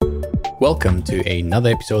Welcome to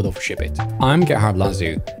another episode of Ship It. I'm Gerhard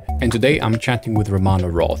Zühlke, and today I'm chatting with Romano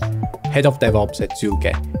Roth, head of DevOps at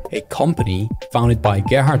Zühlke, a company founded by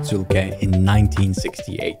Gerhard Zühlke in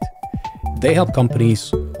 1968. They help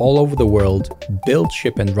companies all over the world build,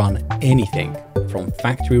 ship, and run anything from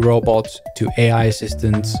factory robots to AI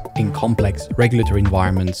assistants in complex regulatory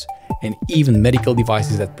environments and even medical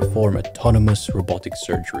devices that perform autonomous robotic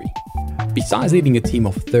surgery. Besides leading a team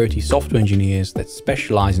of 30 software engineers that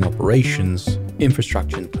specialize in operations,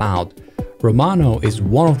 infrastructure, and cloud, Romano is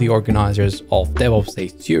one of the organizers of DevOps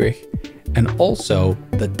Days Zürich and also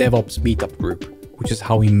the DevOps Meetup group, which is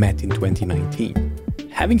how we met in 2019.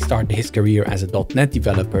 Having started his career as a .NET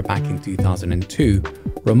developer back in 2002,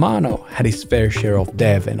 Romano had his fair share of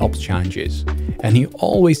dev and ops challenges, and he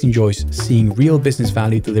always enjoys seeing real business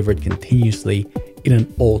value delivered continuously in an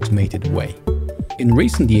automated way. In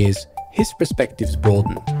recent years, his perspectives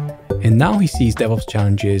broadened, and now he sees DevOps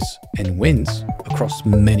challenges and wins across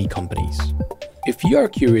many companies. If you are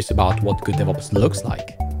curious about what good DevOps looks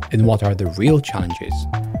like and what are the real challenges,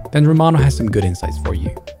 then Romano has some good insights for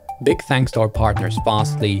you. Big thanks to our partners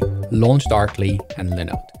Fastly, LaunchDarkly, and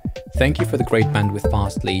Linode. Thank you for the great bandwidth,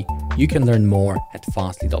 Fastly. You can learn more at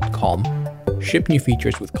fastly.com. Ship new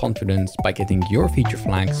features with confidence by getting your feature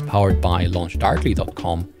flags powered by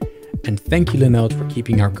launchdarkly.com. And thank you, Linode, for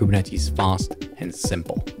keeping our Kubernetes fast and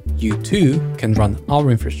simple. You too can run our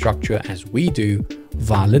infrastructure as we do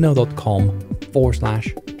via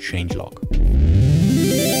linode.com/changelog.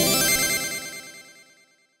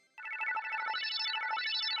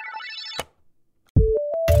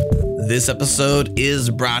 This episode is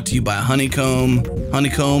brought to you by Honeycomb.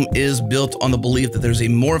 Honeycomb is built on the belief that there's a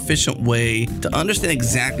more efficient way to understand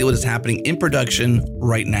exactly what is happening in production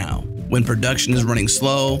right now. When production is running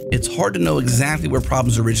slow, it's hard to know exactly where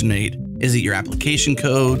problems originate. Is it your application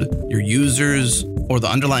code, your users, or the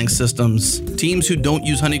underlying systems? Teams who don't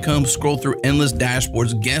use Honeycomb scroll through endless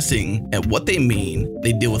dashboards guessing at what they mean.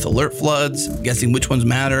 They deal with alert floods, guessing which ones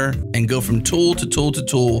matter, and go from tool to tool to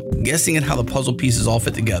tool, guessing at how the puzzle pieces all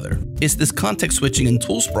fit together. It's this context switching and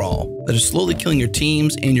tool sprawl that is slowly killing your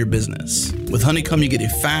teams and your business. With Honeycomb, you get a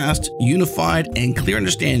fast, unified, and clear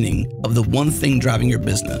understanding of the one thing driving your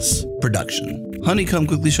business: production. Honeycomb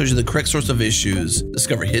quickly shows you the correct source of issues,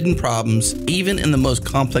 discover hidden problems, even in the most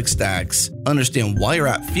complex stacks, understand why your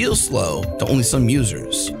app feels slow to only some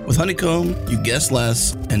users. With Honeycomb, you guess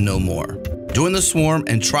less and know more. Join the swarm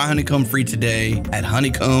and try Honeycomb free today at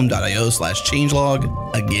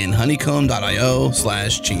honeycomb.io/changelog. Again,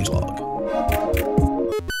 honeycomb.io/changelog.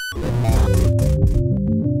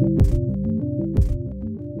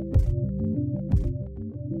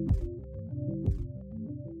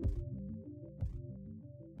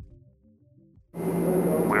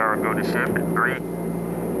 We are going to ship in 3, 2,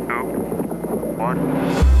 1.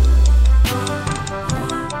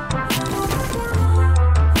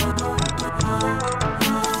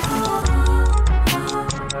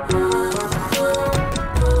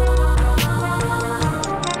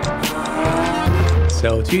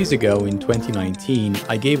 So 2 years ago in 2019,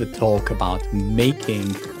 I gave a talk about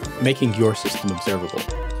making your system observable.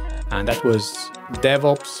 And that was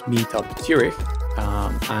DevOps Meetup Zurich,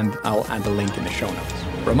 and I'll add the link in the show notes.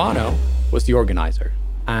 Romano was the organizer,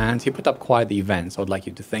 and he put up quite the event, so I'd like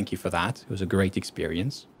to thank you for that. It was a great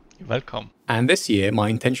experience. You're welcome. And this year, my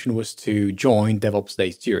intention was to join DevOps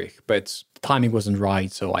Days Zurich, but the timing wasn't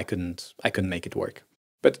right, so I couldn't make it work.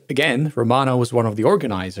 But again, Romano was one of the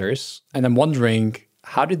organizers, and I'm wondering,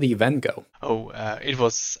 how did the event go? It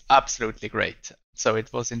was absolutely great. So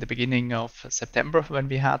it was in the beginning of September when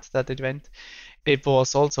we had that event. It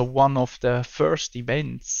was also one of the first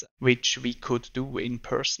events which we could do in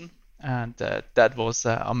person, and that was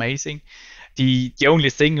amazing. The only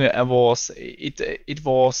thing was it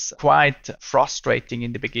was quite frustrating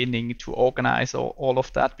in the beginning to organize all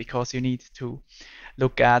of that, because you need to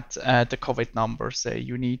look at the COVID numbers.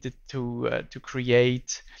 You needed to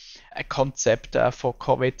create a concept for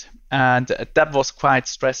COVID, and that was quite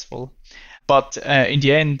stressful. But in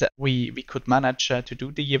the end, we could manage to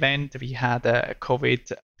do the event. We had a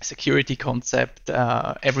COVID security concept.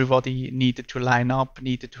 Everybody needed to line up,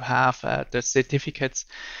 needed to have the certificates.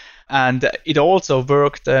 And it also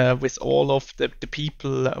worked with all of the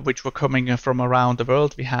people which were coming from around the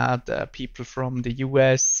world. We had people from the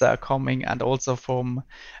US coming, and also from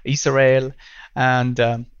Israel.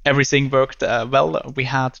 And everything worked well. We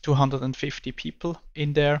had 250 people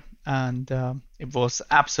in there, and it was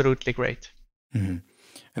absolutely great. Mm-hmm.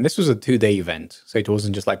 And this was a 2-day event, so it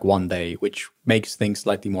wasn't just like one day, which makes things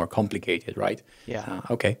slightly more complicated, right? Yeah.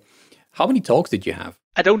 Okay. How many talks did you have?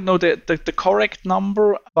 I don't know the correct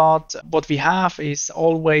number, but what we have is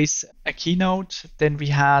always a keynote. Then we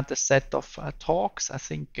had a set of talks. I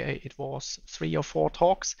think it was 3 or 4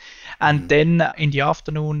 talks. And then in the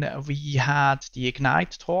afternoon, we had the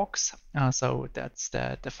Ignite talks. So that's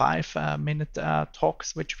the 5-minute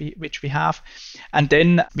talks which we have. And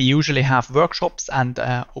then we usually have workshops and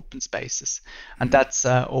open spaces. And that's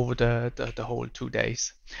over the whole 2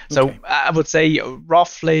 days. So okay. I would say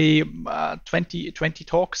roughly 20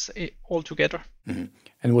 talks altogether. Mm-hmm.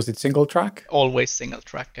 And was it single track? Always single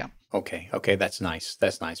track, yeah. Okay, that's nice.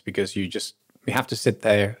 That's nice because you have to sit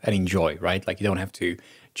there and enjoy, right? Like you don't have to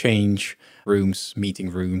change rooms, meeting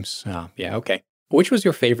rooms. Yeah, okay. Which was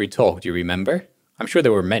your favorite talk? Do you remember? I'm sure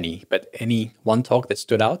there were many, but any one talk that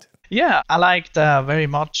stood out? Yeah, I liked very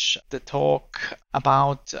much the talk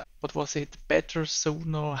about, what was it? Better,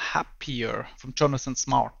 Sooner, Happier from Jonathan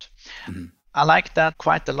Smart. Mm-hmm. I liked that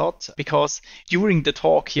quite a lot because during the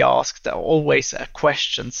talk he asked always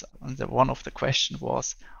questions. And one of the questions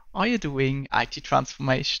was, are you doing IT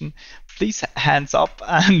transformation? Please hands up.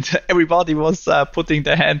 And everybody was putting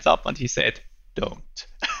their hands up and he said, don't.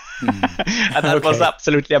 And that was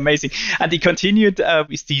absolutely amazing. And he continued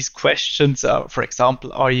with these questions. For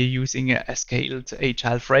example, are you using a scaled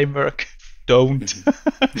agile framework? Don't.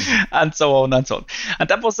 And so on and so on. And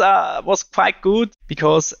that was quite good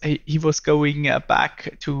because he was going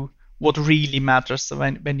back to what really matters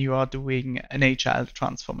when you are doing an agile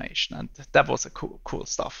transformation. And that was a cool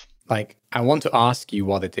stuff. Like, I want to ask you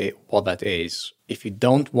what that is. If you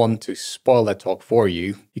don't want to spoil that talk for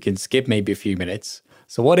you, you can skip maybe a few minutes.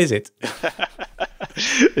 So what is it?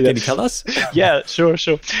 Can you tell us? Yeah, sure.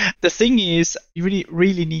 The thing is, you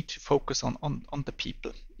really need to focus on the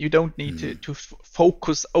people. You don't need to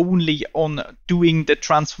focus only on doing the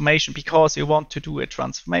transformation because you want to do a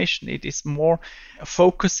transformation. It is more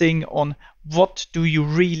focusing on what do you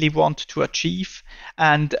really want to achieve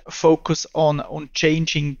and focus on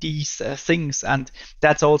changing these things. And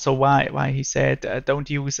that's also why he said don't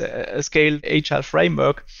use a scaled agile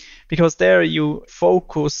framework, because there you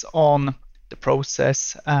focus on the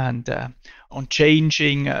process and on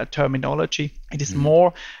changing terminology. It is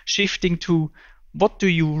more shifting to what do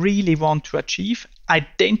you really want to achieve,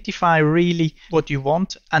 identify really what you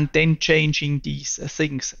want, and then changing these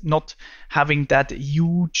things, not having that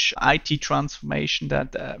huge IT transformation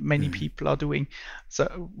that many people are doing.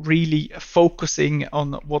 So really focusing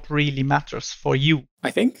on what really matters for you.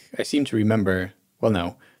 I think I seem to remember,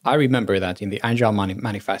 I remember that in the Agile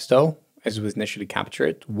Manifesto, as it was initially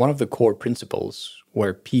captured, one of the core principles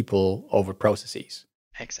were people over processes.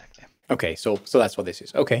 Exactly. Okay, so that's what this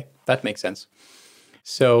is. Okay, that makes sense.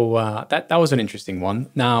 So that was an interesting one.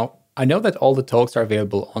 Now, I know that all the talks are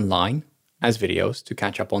available online as videos to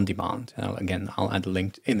catch up on demand. And I'll add a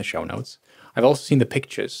link in the show notes. I've also seen the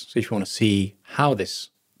pictures. So if you want to see how this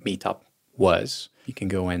meetup was, you can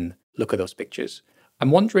go and look at those pictures. I'm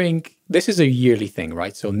wondering, this is a yearly thing,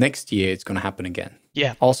 right? So next year it's going to happen again.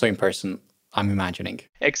 Yeah. Also in person, I'm imagining.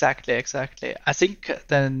 Exactly. I think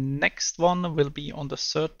the next one will be on the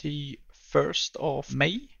 31st of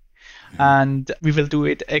May. And we will do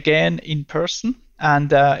it again in person.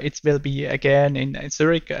 And it will be again in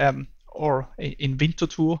Zurich or in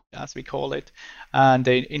Winterthur, as we call it, and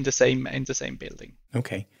in the same building.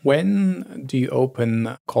 Okay. When do you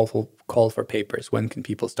open call for papers? When can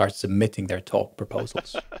people start submitting their talk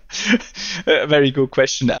proposals? Very good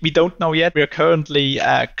question. We don't know yet. We are currently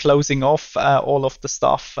closing off all of the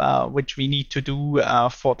stuff which we need to do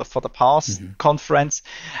for the past conference.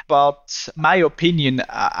 But my opinion,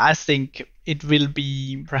 I think it will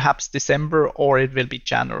be perhaps December or it will be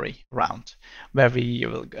January round where we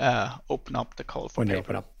will open up the call for paper. When you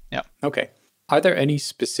open up. Yeah. Okay. Are there any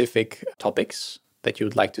specific topics that you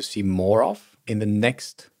would like to see more of in the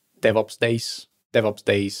next DevOps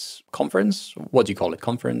Days conference? What do you call it?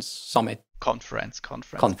 Conference? Summit? Conference.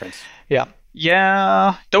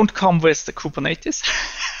 Yeah. Don't come with the Kubernetes.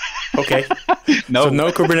 Okay. No. So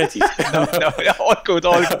no Kubernetes. No, all good.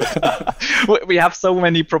 We have so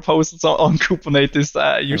many proposals on Kubernetes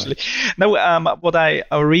usually. Right. No, what I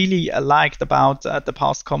really liked about the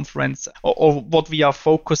past conference, or what we are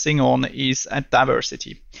focusing on, is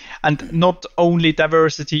diversity. And not only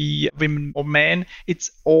diversity, women or men, it's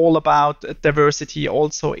all about diversity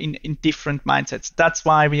also in different mindsets. That's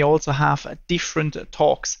why we also have different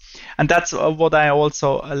talks. And that's what I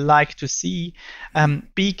also like to see.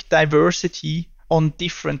 Big diversity on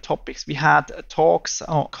different topics. We had talks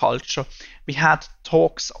on culture. We had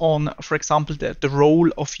talks on, for example, the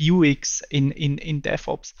role of UX in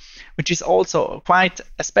DevOps, which is also quite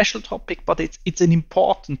a special topic, but it's an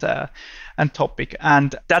important topic.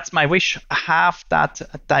 And that's my wish, have that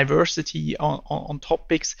diversity on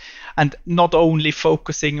topics, and not only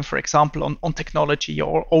focusing, for example, on technology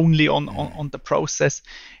or only on the process.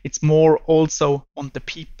 It's more also on the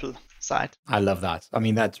people side. I love that. I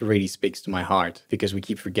mean, that really speaks to my heart, because we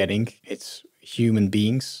keep forgetting it's human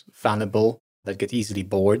beings, fallible, that get easily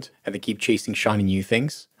bored, and they keep chasing shiny new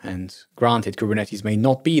things. And granted, Kubernetes may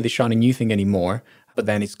not be the shiny new thing anymore, but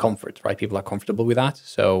then it's comfort, right? People are comfortable with that.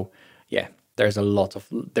 So yeah, there's a lot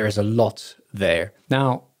there.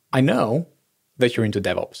 Now, I know that you're into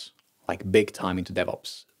DevOps, like big time into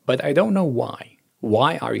DevOps, but I don't know why.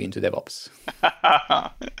 Why are you into DevOps?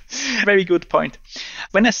 Very good point.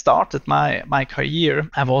 When I started my career,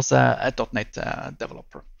 I was a .NET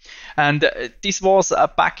developer. And this was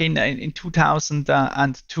back in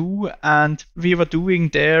 2002, and we were doing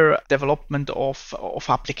their development of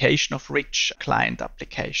application, of rich client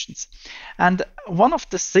applications. And one of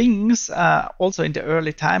the things also in the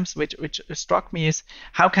early times which struck me is,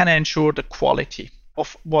 how can I ensure the quality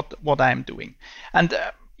of what I'm doing? And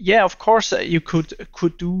yeah, of course, you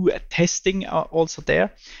could do testing also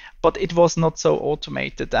there, but it was not so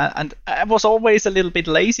automated. And I was always a little bit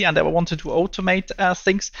lazy, and I wanted to automate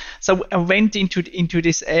things. So I went into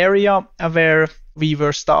this area where we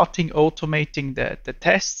were starting automating the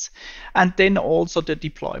tests, and then also the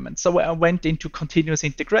deployment. So I went into continuous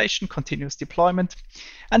integration, continuous deployment,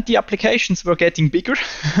 and the applications were getting bigger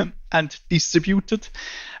and distributed.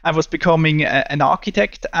 I was becoming an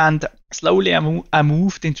architect, and slowly I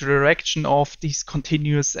moved into the direction of these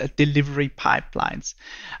continuous delivery pipelines.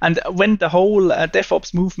 And when the whole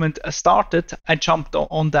DevOps movement started, I jumped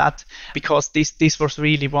on that, because this was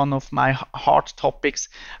really one of my hard topics,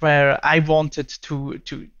 where I wanted to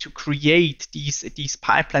create these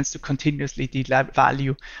pipelines to continuously deliver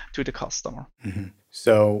value to the customer. Mm-hmm.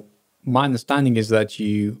 So my understanding is that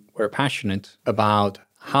you were passionate about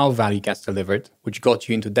how value gets delivered, which got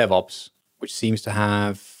you into DevOps, which seems to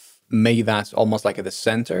have made that almost like at the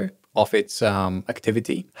center of its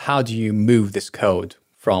activity. How do you move this code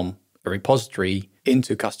from a repository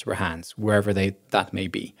into customer hands, wherever that may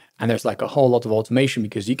be? And there's like a whole lot of automation,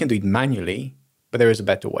 because you can do it manually, but there is a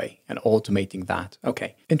better way, and automating that.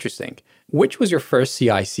 Okay, interesting. Which was your first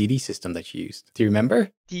CI/CD system that you used? Do you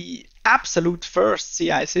remember? The absolute first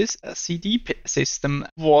CI/CD system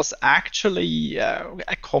was actually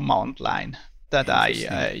a command line that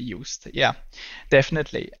I used. Yeah,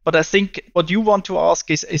 definitely. But I think what you want to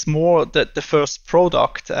ask is more the first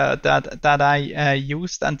product that I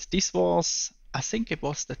used, and this was, I think it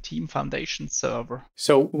was the Team Foundation server.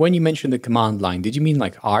 So when you mentioned the command line, did you mean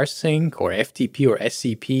like rsync or FTP or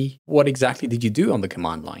SCP? What exactly did you do on the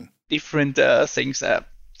command line? Different things.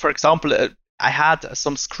 For example, I had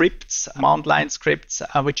some scripts, command line scripts,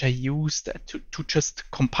 which I used to just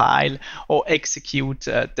compile or execute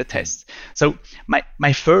the tests. So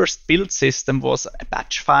my first build system was a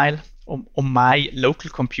batch file on my local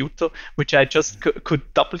computer, which I just could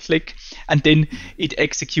double click, and then it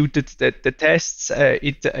executed the tests.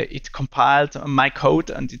 It compiled my code,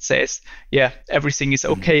 and it says, yeah, everything is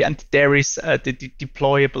okay, and there is the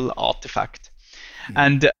deployable artifact.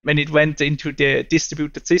 And when it went into the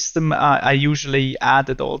distributed system, I usually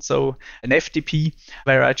added also an FTP,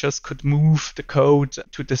 where I just could move the code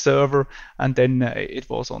to the server, and then it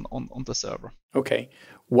was on the server. Okay.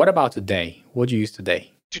 What about today? What do you use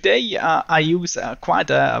today? Today, I use quite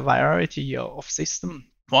a variety of systems.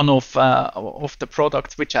 One of the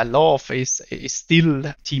products which I love is still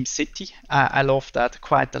TeamCity. I love that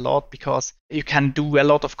quite a lot, because you can do a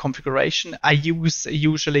lot of configuration. I use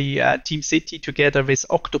usually TeamCity together with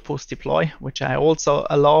Octopus Deploy, which I also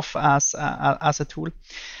love as a tool.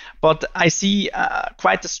 But I see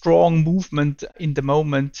quite a strong movement in the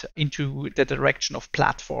moment into the direction of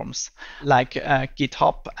platforms like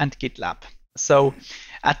GitHub and GitLab. So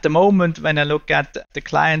at the moment, when I look at the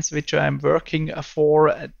clients which I'm working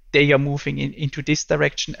for, they are moving into this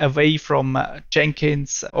direction, away from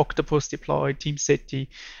Jenkins, Octopus Deploy, TeamCity,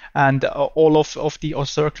 and all of the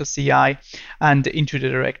Circle CI, and into the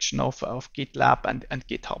direction of GitLab and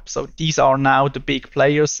GitHub. So these are now the big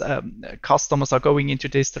players. Customers are going into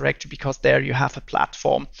this direction, because there you have a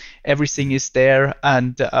platform. Everything is there,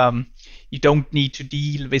 and you don't need to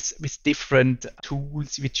deal with different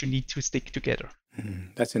tools which you need to stick together.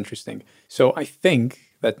 That's interesting. So I think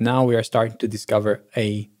that now we are starting to discover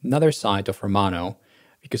another side of Romano,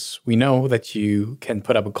 because we know that you can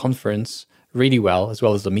put up a conference really well, as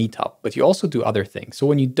well as the meetup, but you also do other things. So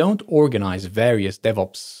when you don't organize various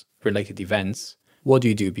DevOps related events, what do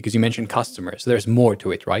you do? Because you mentioned customers. So there's more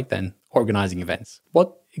to it, right, than organizing events.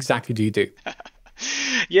 What exactly do you do?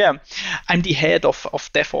 Yeah, I'm the head of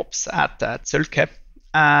DevOps at Zühlke.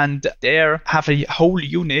 And there have a whole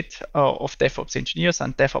unit of DevOps engineers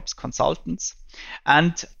and DevOps consultants.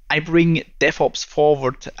 And I bring DevOps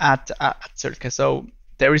forward at Zühlke. So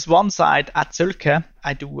there is one side at Zühlke,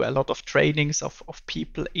 I do a lot of trainings of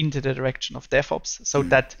people into the direction of DevOps so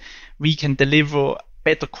that we can deliver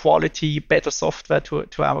better quality, better software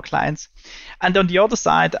to our clients. And on the other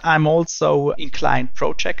side, I'm also in client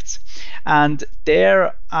projects. And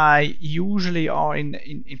there I usually are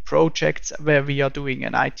in projects where we are doing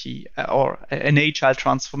an IT or an agile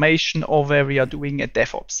transformation, or where we are doing a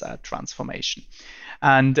DevOps transformation.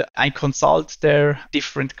 And I consult their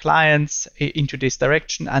different clients into this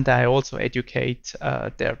direction, and I also educate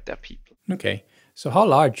their people. Okay. So how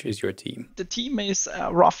large is your team? The team is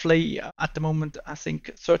roughly, at the moment, I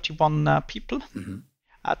think 31 people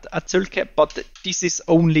at Zühlke, but this is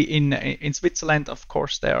only in Switzerland. Of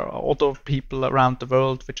course, there are other people around the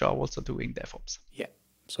world which are also doing DevOps. Yeah.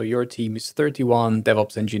 So your team is 31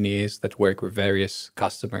 DevOps engineers that work with various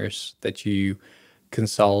customers that you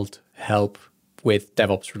consult, help with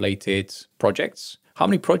DevOps related projects. How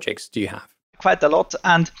many projects do you have? Quite a lot.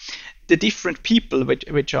 And the different people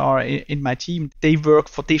which are in my team, they work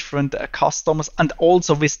for different customers and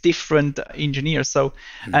also with different engineers. So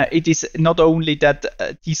it is not only that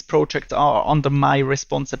these projects are under my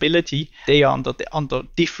responsibility, they are under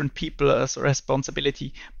different people's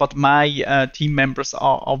responsibility, but my team members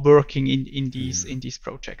are working in these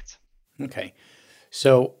projects. Okay.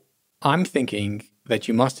 So I'm thinking that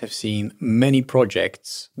you must have seen many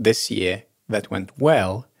projects this year that went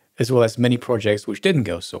well, as well as many projects which didn't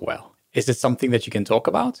go so well. Is it something that you can talk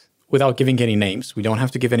about without giving any names? We don't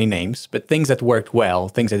have to give any names, but things that worked well,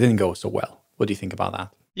 things that didn't go so well. What do you think about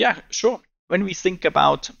that? Yeah, sure. When we think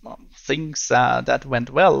about things that went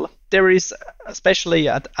well, there is especially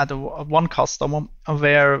at one customer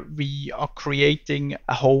where we are creating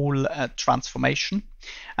a whole transformation.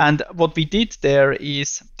 And what we did there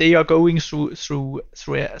is they are going through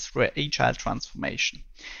an agile transformation.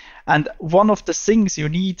 And one of the things you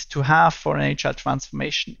need to have for an agile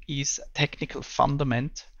transformation is technical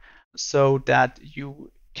fundament so that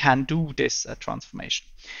you can do this transformation.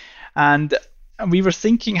 And we were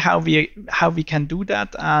thinking how we can do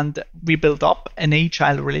that, and we built up an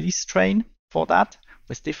agile release train for that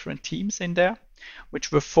with different teams in there,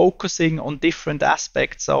 which were focusing on different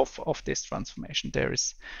aspects of this transformation. There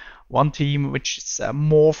is one team which is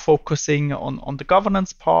more focusing on the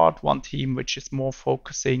governance part, one team which is more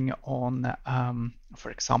focusing on, for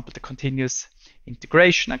example, the continuous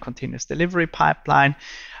integration and continuous delivery pipeline,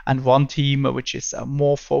 and one team which is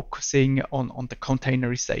more focusing on the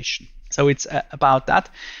containerization. So it's about that,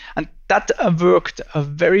 and that worked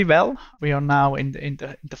very well. We are now in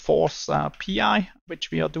the fourth PI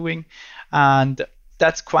which we are doing, and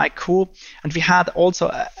that's quite cool. And we had also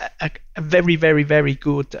a very, very, very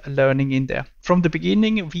good learning in there. From the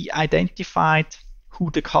beginning, we identified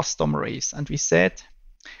who the customer is, and we said,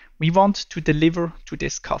 we want to deliver to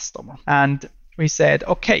this customer. And we said,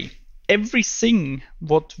 okay, everything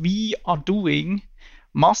what we are doing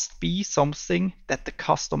must be something that the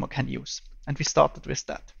customer can use. And we started with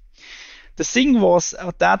that. The thing was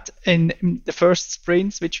that in the first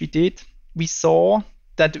sprints which we did, we saw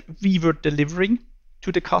that we were delivering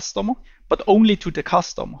to the customer, but only to the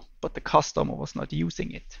customer, but the customer was not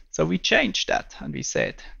using it. So we changed that and we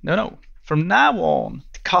said, no, from now on,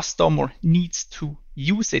 the customer needs to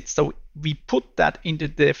use it. So we put that in the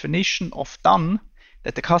definition of done,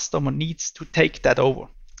 that the customer needs to take that over.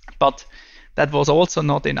 But that was also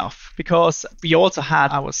not enough, because we also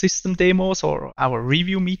had our system demos or our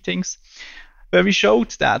review meetings where we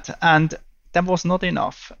showed that, and that was not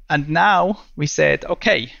enough. And now we said,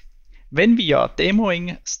 okay, when we are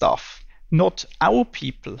demoing stuff, not our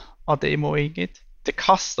people are demoing it, the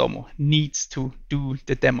customer needs to do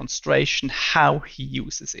the demonstration how he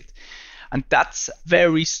uses it. And that's a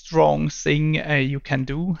very strong thing you can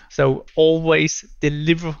do. So always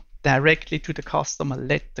deliver directly to the customer,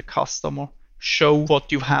 let the customer show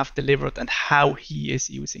what you have delivered and how he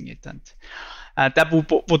is using it. And that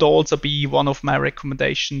would also be one of my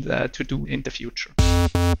recommendations to do in the future.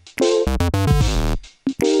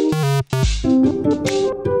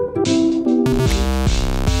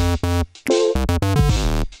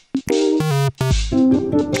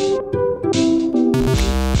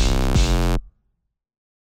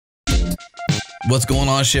 What's going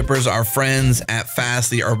on, shippers? Our friends at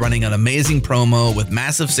Fastly are running an amazing promo with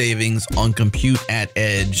massive savings on Compute at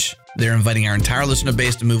Edge. They're inviting our entire listener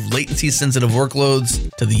base to move latency-sensitive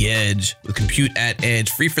workloads to the edge with Compute at Edge,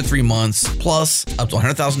 free for 3 months, plus up to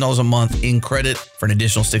 $100,000 a month in credit for an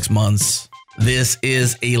additional 6 months. This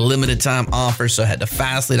is a limited time offer, so head to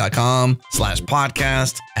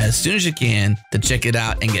fastly.com/podcast as soon as you can to check it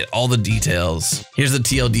out and get all the details. Here's the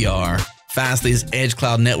TLDR. Fastly's Edge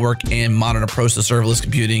Cloud Network and modern approach to serverless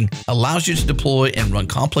computing allows you to deploy and run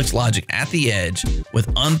complex logic at the edge with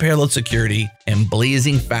unparalleled security and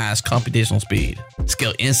blazing fast computational speed.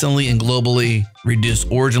 Scale instantly and globally, reduce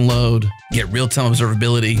origin load, get real-time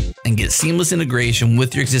observability, and get seamless integration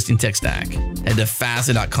with your existing tech stack. Head to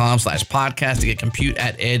fastly.com/podcast to get Compute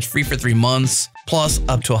at Edge free for 3 months, plus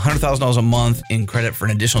up to $100,000 a month in credit for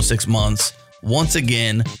an additional 6 months. Once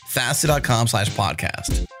again,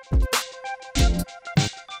 fastly.com/podcast.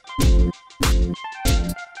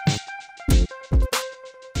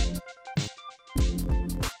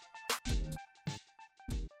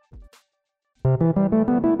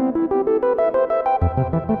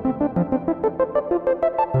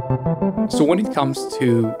 So when it comes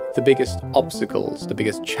to the biggest obstacles, the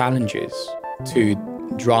biggest challenges to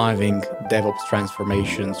driving DevOps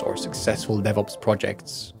transformations or successful DevOps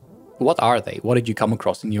projects, what are they? What did you come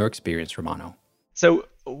across in your experience, Romano? So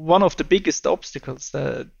one of the biggest obstacles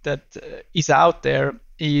that is out there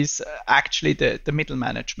is actually the middle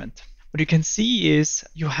management. What you can see is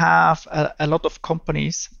you have a lot of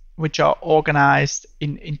companies which are organized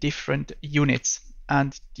in different units.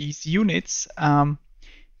 And these units,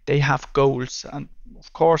 they have goals. And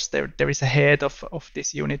of course, there is a head of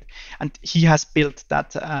this unit. And he has built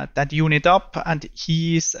that unit up, and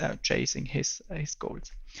he is chasing his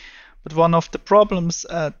goals. But one of the problems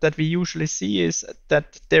that we usually see is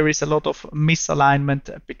that there is a lot of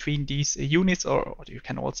misalignment between these units, or you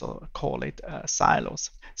can also call it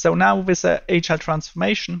silos. So now with a agile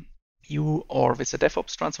transformation, with a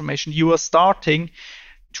DevOps transformation, you are starting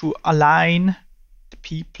to align the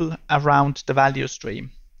people around the value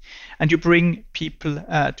stream, and you bring people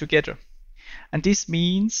together. And this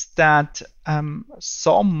means that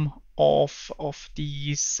some of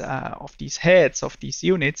these heads of these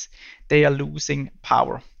units, they are losing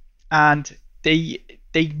power, and they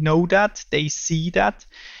know that, they see that,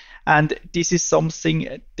 and this is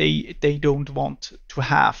something they don't want to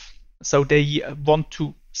have. So they want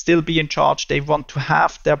to still be in charge. They want to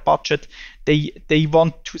have their budget. They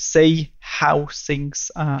want to say how things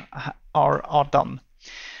are done,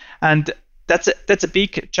 and that's a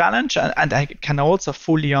big challenge. And I can also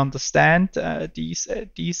fully understand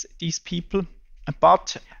these people,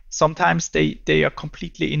 but sometimes they are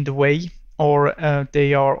completely in the way, or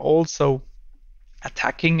they are also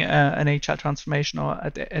attacking an agile transformation or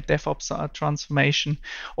a DevOps transformation,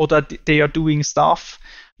 or that they are doing stuff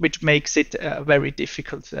which makes it very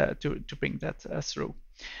difficult to bring that through.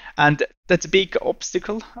 And that's a big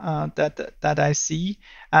obstacle that I see.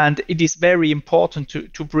 And it is very important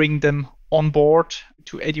to bring them on board,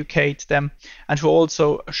 to educate them, and to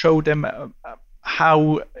also show them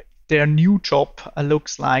how their new job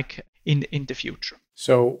looks like in the future.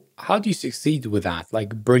 So how do you succeed with that,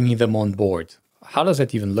 like bringing them on board? How does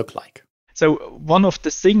that even look like? So one of the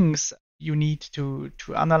things you need to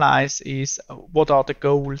analyze is what are the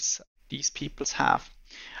goals these people have.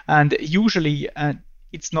 And usually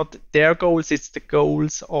it's not their goals, it's the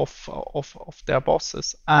goals of their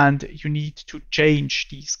bosses, and you need to change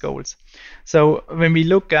these goals. So when we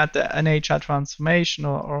look at an agile transformation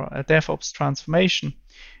or a DevOps transformation,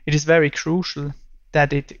 it is very crucial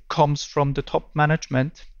that it comes from the top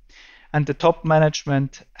management, and the top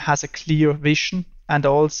management has a clear vision and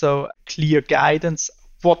also clear guidance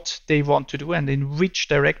what they want to do and in which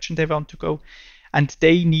direction they want to go, and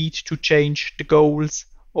they need to change the goals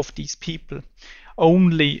of these people.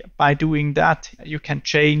 Only by doing that you can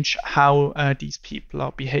change how these people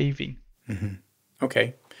are behaving. Mm-hmm.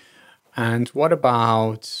 Okay. And what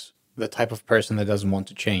about the type of person that doesn't want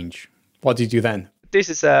to change? What do you do then? This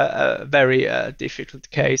is a very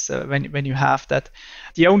difficult case when you have that.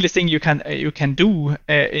 The only thing you can do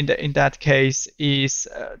in that case is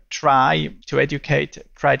try to educate,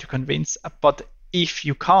 try to convince. But if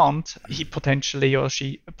you can't, he potentially or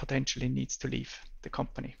she potentially needs to leave the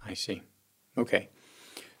company. I see. Okay.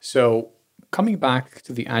 So coming back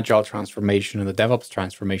to the agile transformation and the DevOps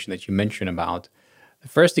transformation that you mentioned about, the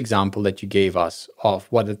first example that you gave us of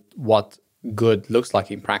what good looks like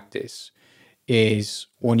in practice is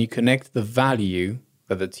when you connect the value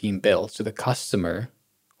that the team builds to the customer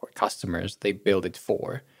or customers they build it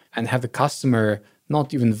for, and have the customer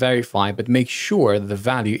not even verify, but make sure that the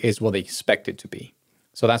value is what they expect it to be.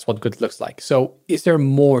 So that's what good looks like. So is there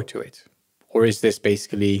more to it? Or is this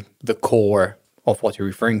basically the core of what you're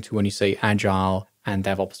referring to when you say agile and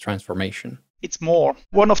DevOps transformation? It's more.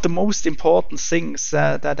 One of the most important things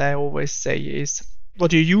that I always say is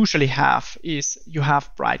what you usually have is you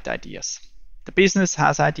have bright ideas. The business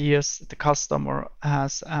has ideas, the customer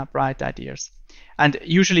has bright ideas. And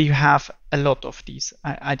usually you have a lot of these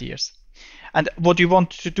ideas. And what you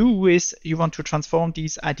want to do is you want to transform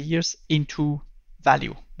these ideas into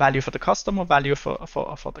value for the customer, value for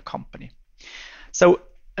the company. So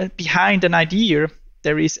behind an idea,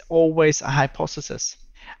 there is always a hypothesis.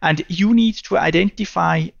 And you need to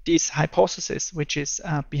identify this hypothesis, which is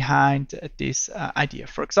behind this idea.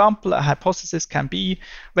 For example, a hypothesis can be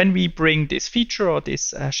when we bring this feature or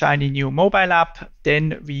this shiny new mobile app,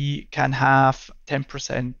 then we can have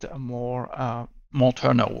 10% more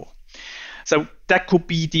turnover. So that could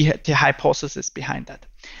be the hypothesis behind that.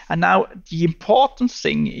 And now the important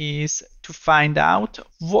thing is to find out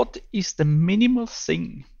what is the minimal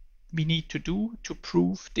thing we need to do to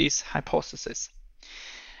prove this hypothesis.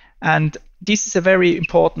 And this is a very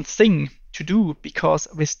important thing to do because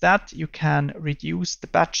with that you can reduce the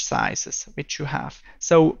batch sizes which you have.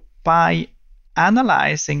 So by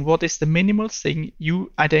analyzing what is the minimal thing,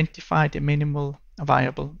 you identify the minimal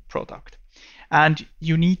viable product. And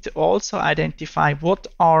you need to also identify what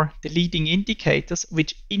are the leading indicators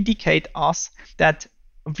which indicate us that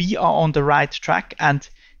we are on the right track and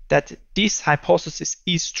that this hypothesis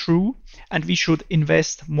is true and we should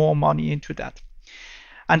invest more money into that.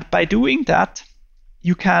 And by doing that,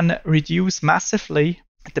 you can reduce massively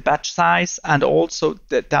the batch size and also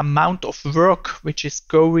the amount of work which is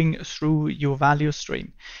going through your value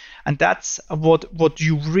stream. And that's what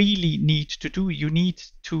you really need to do. You need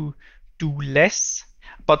to do less,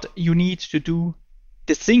 but you need to do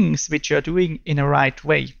the things which you are doing in a right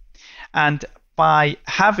way. And by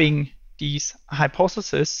having these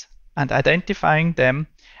hypotheses and identifying them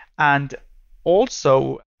and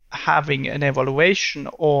also having an evaluation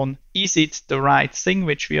on is it the right thing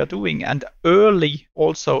which we are doing and early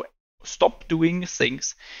also stop doing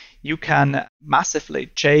things, you can massively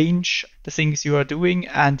change the things you are doing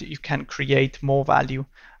and you can create more value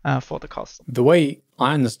for the customer. The way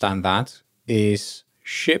I understand that is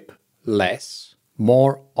ship less,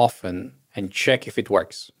 more often, and check if it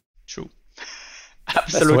works. True. Absolutely.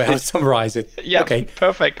 Absolutely. That's the way I summarize it. Yeah, okay.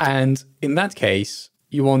 Perfect. And in that case,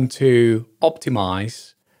 you want to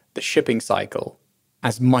optimize the shipping cycle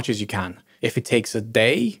as much as you can. If it takes a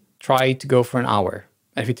day, try to go for an hour.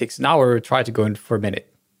 And if it takes an hour, try to go in for a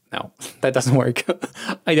minute. No, that doesn't work.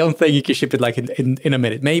 I don't think you can ship it like in a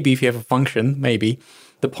minute. Maybe if you have a function, maybe.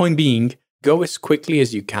 The point being, go as quickly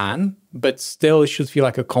as you can, but still it should feel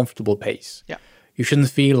like a comfortable pace. Yeah. You shouldn't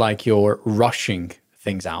feel like you're rushing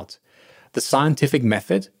things out. The scientific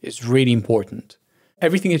method is really important.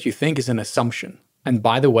 Everything that you think is an assumption. And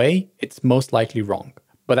by the way, it's most likely wrong.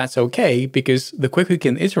 But that's okay, because the quicker you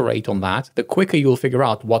can iterate on that, the quicker you'll figure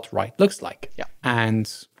out what right looks like. Yeah. And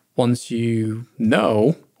once you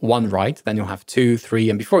know one right, then you'll have 2, 3,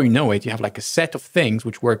 and before you know it, you have like a set of things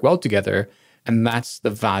which work well together. And that's the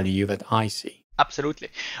value that I see. Absolutely.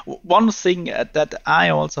 One thing that I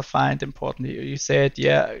also find important, you said,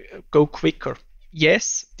 go quicker.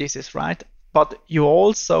 Yes, this is right. But you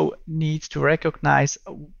also need to recognize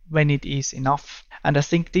when it is enough. And I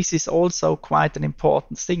think this is also quite an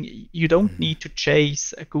important thing. You don't need to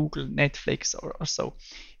chase a Google, Netflix or so.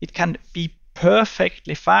 It can be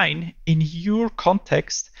perfectly fine in your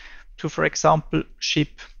context to, for example,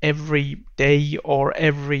 ship every day or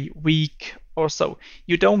every week or so.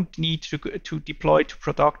 You don't need to deploy to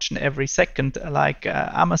production every second like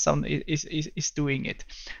Amazon is doing it.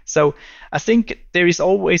 So I think there is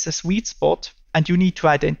always a sweet spot, and you need to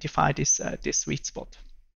identify this sweet spot.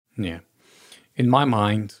 Yeah. In my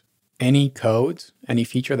mind, any code, any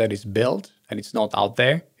feature that is built and it's not out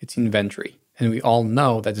there, it's inventory. And we all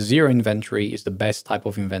know that zero inventory is the best type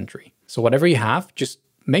of inventory. So whatever you have, just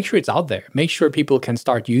make sure it's out there. Make sure people can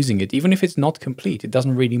start using it. Even if it's not complete, it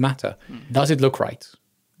doesn't really matter. Does it look right?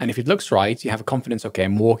 And if it looks right, you have a confidence, okay,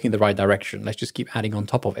 I'm walking in the right direction. Let's just keep adding on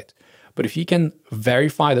top of it. But if you can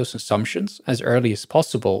verify those assumptions as early as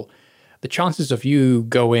possible, the chances of you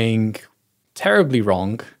going terribly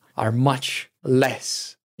wrong are much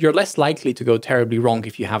less. You're less likely to go terribly wrong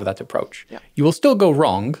if you have that approach. Yeah. You will still go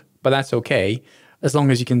wrong, but that's okay, as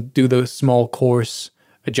long as you can do those small course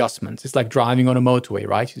adjustments. It's like driving on a motorway,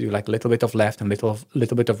 right? You do like a little bit of left and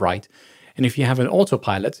little bit of right. And if you have an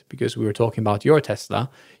autopilot, because we were talking about your Tesla,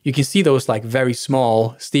 you can see those like very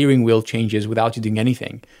small steering wheel changes without you doing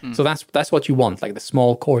anything. So that's what you want, like the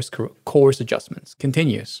small course adjustments,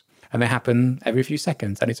 continuous. And they happen every few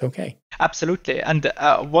seconds, and it's okay. Absolutely. And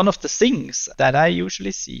one of the things that I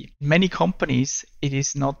usually see, many companies, it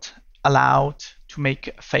is not allowed to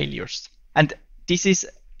make failures. And this is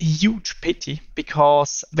a huge pity,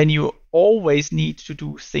 because when you always need to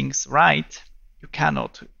do things right, you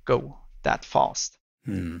cannot go that fast.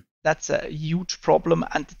 That's a huge problem.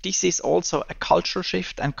 And this is also a cultural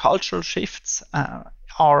shift, and cultural shifts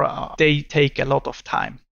they take a lot of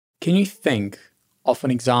time. Can you think of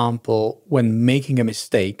an example when making a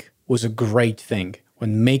mistake was a great thing?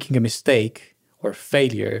 When making a mistake or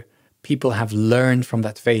failure, people have learned from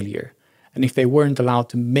that failure. And if they weren't allowed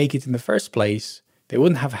to make it in the first place, they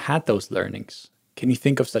wouldn't have had those learnings. Can you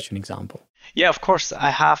think of such an example? Yeah, of course,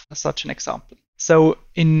 I have such an example. So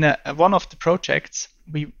in one of the projects,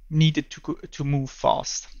 we needed to move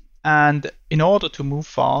fast. And in order to move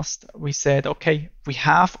fast, we said, okay, we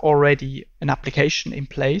have already an application in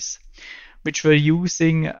place which were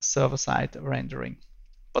using server-side rendering.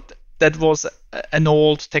 But that was an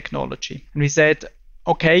old technology. And we said,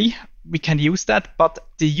 okay, we can use that, but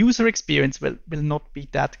the user experience will not be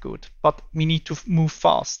that good. But we need to move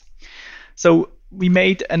fast. So we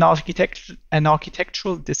made an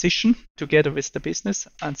architectural decision together with the business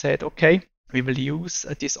and said, okay, we will use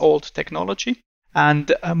this old technology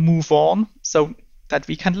and move on so that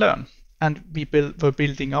we can learn. And we were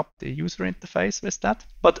building up the user interface with that.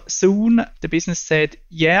 But soon the business said,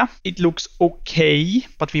 yeah, it looks okay,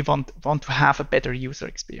 but we want to have a better user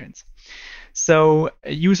experience. So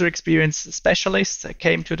a user experience specialist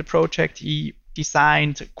came to the project. He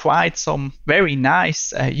designed quite some very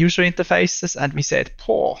nice user interfaces. And we said,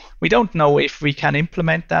 we don't know if we can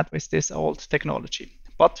implement that with this old technology.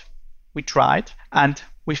 But we tried and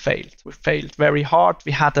we failed. We failed very hard.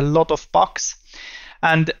 We had a lot of bugs.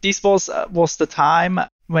 And this was the time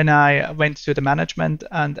when I went to the management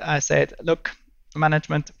and I said, look,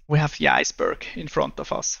 management, we have the iceberg in front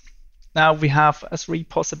of us. Now we have 3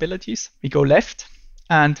 possibilities. We go left,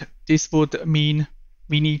 and this would mean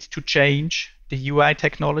we need to change the UI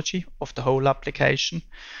technology of the whole application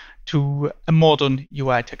to a modern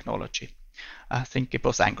UI technology. I think it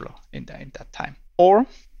was Angular in that time. Or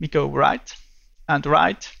we go right, and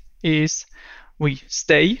right is we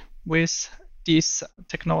stay with this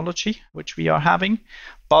technology which we are having,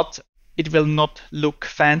 but it will not look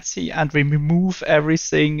fancy, and we remove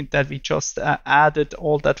everything that we just added,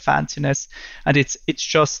 all that fanciness, and it's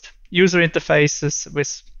just user interfaces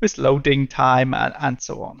with loading time and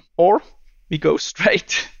so on. Or we go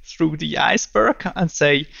straight through the iceberg and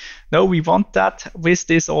say, no, we want that with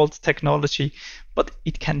this old technology, but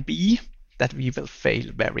it can be that we will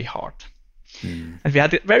fail very hard. And we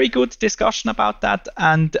had a very good discussion about that,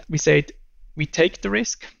 and we said, we take the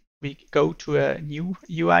risk. We go to a new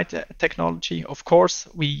UI technology. Of course,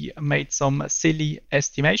 we made some silly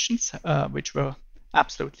estimations, which were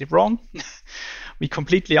absolutely wrong. We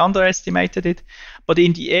completely underestimated it. But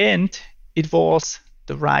in the end, it was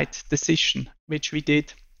the right decision, which we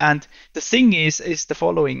did. And the thing is the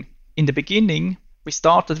following. In the beginning, we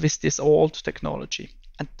started with this old technology.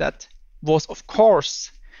 And that was, of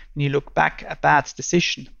course, when you look back, a bad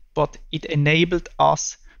decision. But it enabled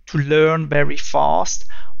us to learn very fast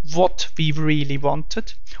what we really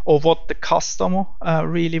wanted, or what the customer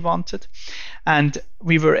really wanted. And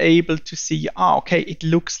we were able to see, okay, it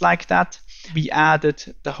looks like that. We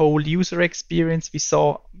added the whole user experience. We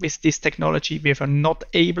saw with this technology, we were not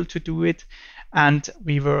able to do it. And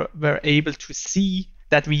we were able to see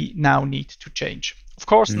that we now need to change. Of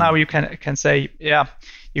course, now you can say, yeah,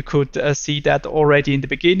 you could see that already in the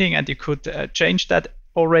beginning, and you could change that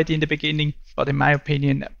already in the beginning. But in my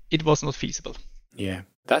opinion, it was not feasible. Yeah,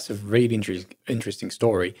 that's a really interesting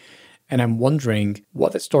story. And I'm wondering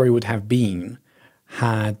what the story would have been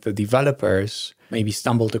had the developers maybe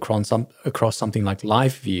stumbled across something like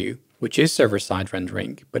LiveView, which is server-side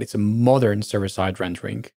rendering, but it's a modern server-side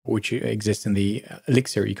rendering, which exists in the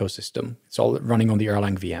Elixir ecosystem. It's all running on the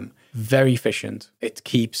Erlang VM. Very efficient. It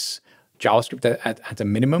keeps JavaScript at a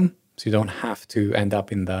minimum, so you don't have to end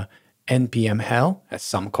up in the NPM hell, as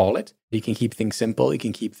some call it. You can keep things simple. You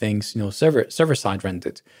can keep things, server-side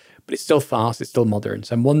rendered, but it's still fast. It's still modern.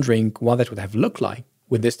 So I'm wondering what that would have looked like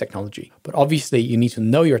with this technology. But obviously, you need to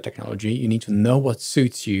know your technology. You need to know what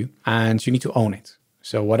suits you, and you need to own it.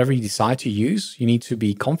 So whatever you decide to use, you need to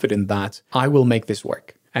be confident that I will make this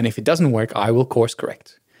work. And if it doesn't work, I will course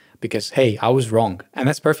correct. because, hey, I was wrong. And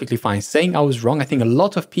that's perfectly fine. Saying I was wrong, I think a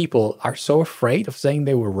lot of people are so afraid of saying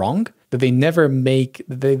they were wrong that they never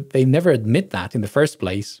admit that in the first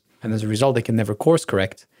place. And as a result, they can never course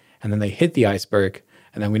correct. And then they hit the iceberg.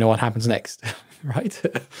 And then we know what happens next, right?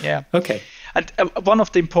 Yeah. Okay. And one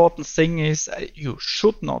of the important things is you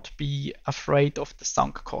should not be afraid of the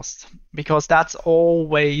sunk cost, because that's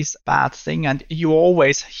always a bad thing. And you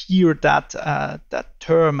always hear that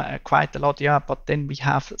term quite a lot. Yeah, but then we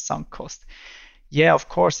have sunk cost. Yeah, of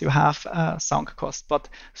course you have sunk cost, but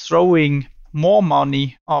throwing more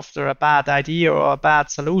money after a bad idea or a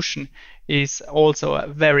bad solution is also a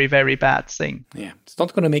very, very bad thing. Yeah, it's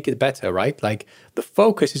not going to make it better, right? Like the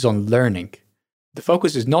focus is on learning. The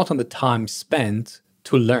focus is not on the time spent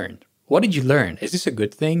to learn. What did you learn? Is this a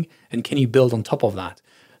good thing? And can you build on top of that?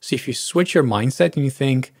 So if you switch your mindset and you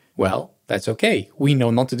think, well, that's okay. We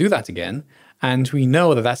know not to do that again. And we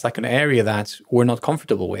know that that's like an area that we're not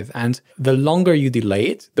comfortable with. And the longer you delay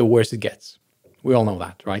it, the worse it gets. We all know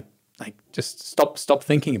that, right? Like just stop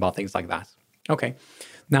thinking about things like that. Okay.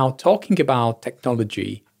 Now, talking about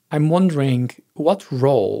technology, I'm wondering what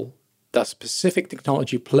role does specific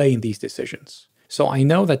technology play in these decisions? So I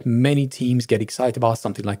know that many teams get excited about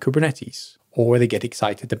something like Kubernetes, or they get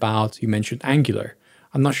excited about, you mentioned Angular.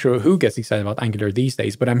 I'm not sure who gets excited about Angular these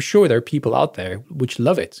days, but I'm sure there are people out there which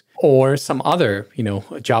love it. Or some other,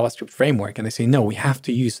 JavaScript framework, and they say, no, we have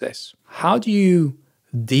to use this. How do you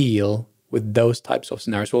deal with those types of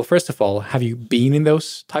scenarios? Well, first of all, have you been in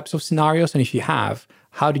those types of scenarios? And if you have,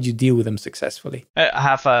 how did you deal with them successfully? I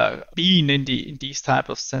have been in these type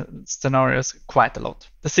of scenarios quite a lot.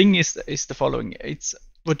 The thing is the following. It's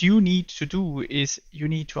what you need to do is you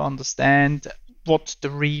need to understand what the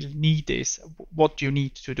real need is, what you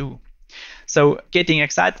need to do. So getting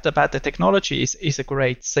excited about the technology is a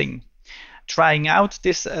great thing. Trying out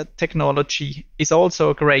this technology is also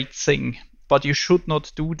a great thing, but you should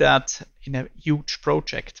not do that in a huge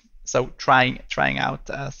project. So trying out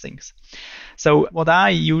things. So what I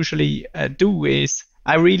usually do is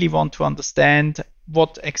I really want to understand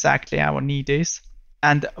what exactly our need is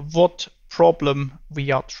and what problem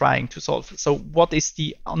we are trying to solve. So what is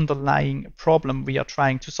the underlying problem we are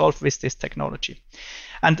trying to solve with this technology?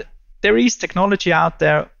 And there is technology out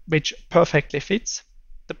there which perfectly fits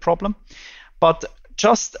the problem, but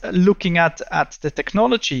just looking at the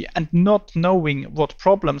technology and not knowing what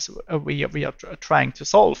problems we are trying to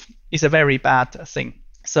solve is a very bad thing.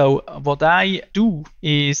 So what I do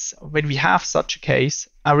is when we have such a case,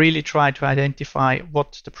 I really try to identify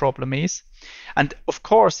what the problem is. And of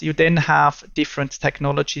course, you then have different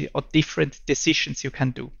technology or different decisions you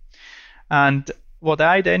can do. And what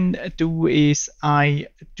I then do is I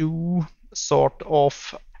do sort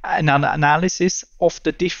of an analysis of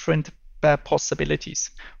the different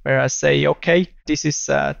possibilities, where I say, okay, this is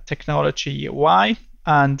technology Y,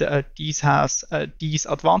 and this has these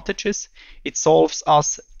advantages. It solves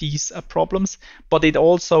us these problems, but it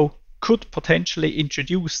also could potentially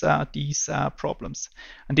introduce these problems.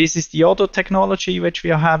 And this is the other technology which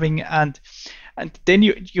we are having, and then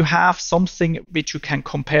you have something which you can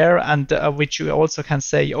compare and which you also can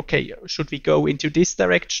say, okay, should we go into this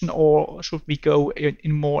direction or should we go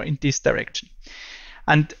in more in this direction?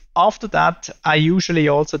 And after that, I usually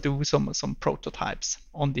also do some prototypes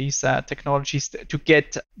on these technologies to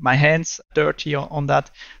get my hands dirty on that,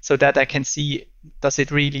 so that I can see, does it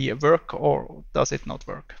really work or does it not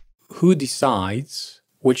work? Who decides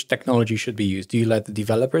which technology should be used? Do you let the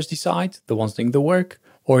developers decide, the ones doing the work,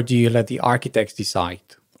 or do you let the architects decide,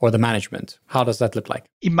 or the management? How does that look like?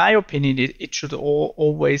 In my opinion, it should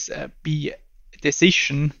always be a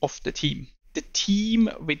decision of the team. The team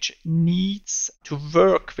which needs to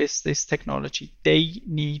work with this technology, they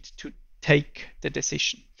need to take the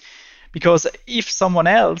decision. Because if someone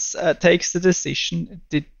else takes the decision,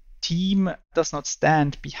 the team does not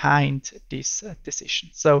stand behind this decision.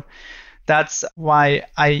 So that's why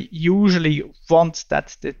I usually want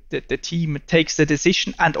that the team takes the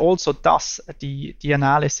decision and also does the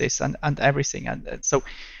analysis and everything. And so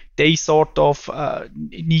they sort of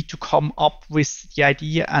need to come up with the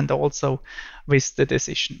idea and also with the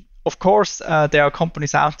decision. Of course, there are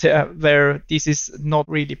companies out there where this is not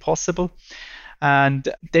really possible. And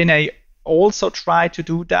then I also try to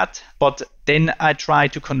do that, but then I try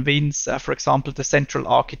to convince, for example, the central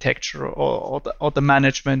architecture or the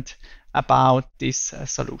management about this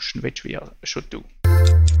solution which we should do.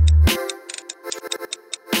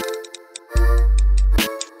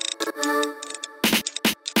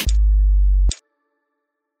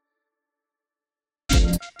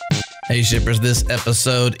 Hey shippers, this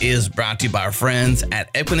episode is brought to you by our friends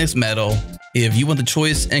at Equinix Metal. If you want the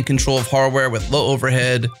choice and control of hardware with low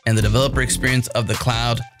overhead and the developer experience of the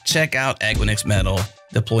cloud, check out Equinix Metal.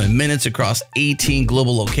 Deploy in minutes across 18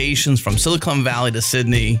 global locations from Silicon Valley to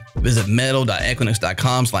Sydney. Visit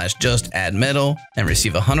metal.equinix.com/justaddmetal and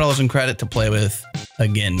receive $100 in credit to play with.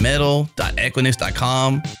 Again,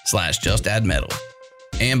 metal.equinix.com/justaddmetal.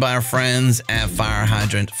 And by our friends at Fire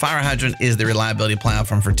Hydrant. Fire Hydrant is the reliability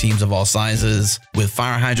platform for teams of all sizes. With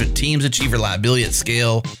Fire Hydrant, teams achieve reliability at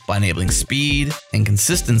scale by enabling speed and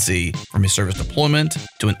consistency from a service deployment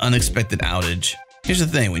to an unexpected outage. Here's the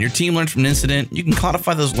thing, when your team learns from an incident, you can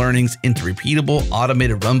codify those learnings into repeatable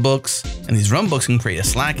automated runbooks. And these runbooks can create a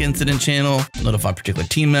Slack incident channel, notify particular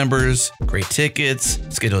team members, create tickets,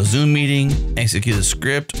 schedule a Zoom meeting, execute a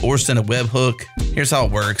script, or send a webhook. Here's how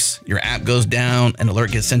it works. Your app goes down, an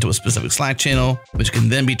alert gets sent to a specific Slack channel, which can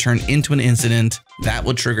then be turned into an incident. That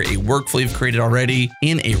will trigger a workflow you've created already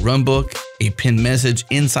in a runbook. A pinned message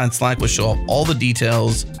inside Slack will show off all the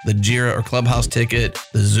details, the Jira or Clubhouse ticket,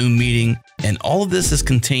 the Zoom meeting, and all of this is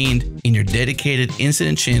contained in your dedicated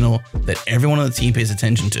incident channel that everyone on the team pays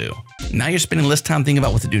attention to. Now you're spending less time thinking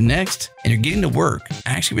about what to do next, and you're getting to work,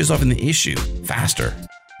 actually resolving the issue faster.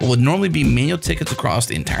 What would normally be manual tickets across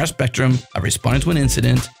the entire spectrum of responding to an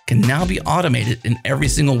incident can now be automated in every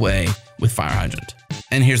single way with Fire Hydrant.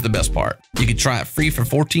 And here's the best part. You can try it free for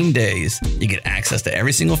 14 days. You get access to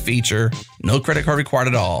every single feature, no credit card required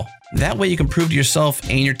at all. That way you can prove to yourself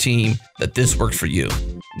and your team that this works for you.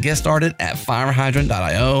 Get started at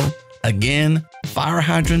firehydrant.io. Again,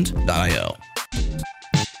 firehydrant.io.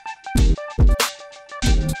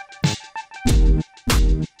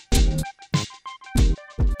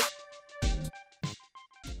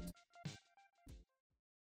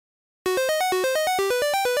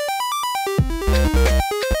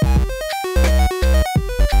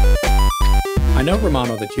 I know,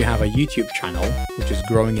 Romano, that you have a YouTube channel which is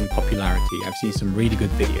growing in popularity. I've seen some really good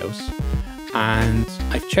videos, and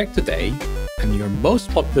I've checked today, and your most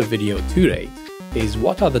popular video to date is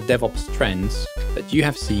what are the DevOps trends that you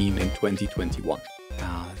have seen in 2021?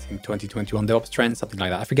 I think 2021 DevOps trends, something like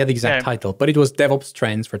that. I forget the exact title, but it was DevOps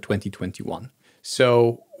trends for 2021.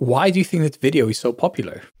 So why do you think that video is so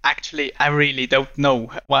popular? Actually, I really don't know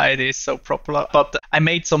why it is so popular, but I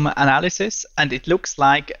made some analysis and it looks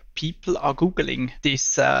like people are Googling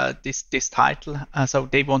this title. So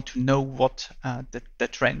they want to know what the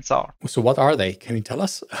trends are. So what are they? Can you tell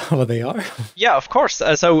us what they are? Yeah, of course.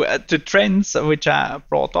 The trends which I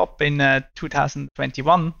brought up in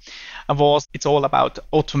 2021 it's all about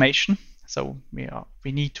automation. So we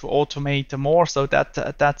need to automate more. So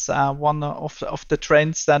that's one of the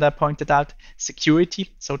trends that I pointed out.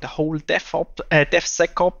 Security. So the whole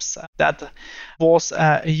DevSecOps, that was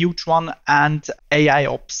a huge one, and AI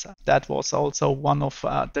Ops. That was also one of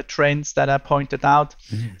the trends that I pointed out.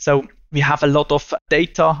 Mm. So we have a lot of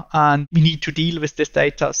data and we need to deal with this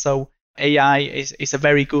data. So AI is a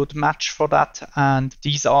very good match for that. And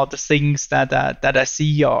these are the things that I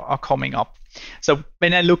see are coming up. So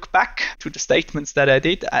when I look back to the statements that I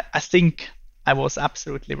did, I think I was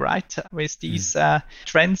absolutely right with these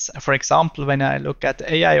trends. For example, when I look at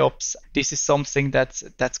AI Ops, this is something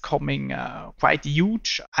that's coming quite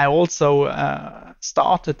huge. I also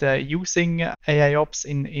started using AI Ops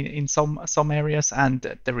in some areas, and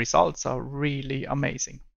the results are really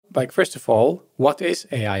amazing. Like, first of all, what is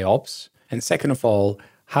AI Ops? And second of all,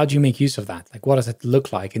 how do you make use of that? Like, what does it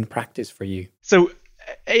look like in practice for you? So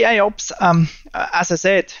AI Ops, as I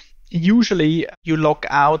said, usually you log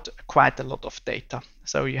out quite a lot of data.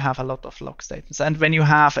 So you have a lot of log statements. And when you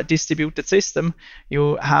have a distributed system,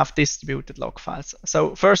 you have distributed log files.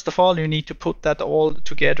 So first of all, you need to put that all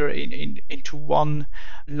together into one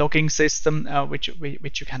logging system, which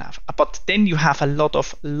you can have. But then you have a lot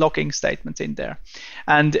of logging statements in there.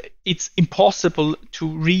 And it's impossible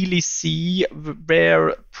to really see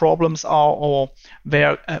where problems are or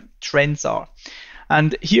where trends are.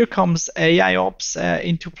 And here comes AI Ops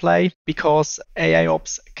into play, because AI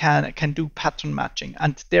Ops can do pattern matching.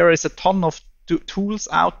 And there is a ton of tools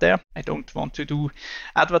out there. I don't want to do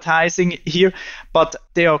advertising here, but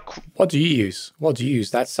they are... What do you use?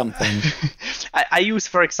 That's something... I use,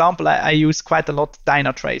 for example, I use quite a lot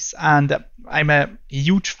Dynatrace. And I'm a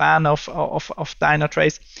huge fan of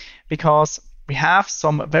Dynatrace, because we have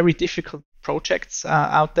some very difficult projects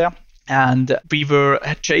out there. And we were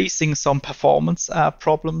chasing some performance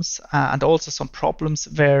problems and also some problems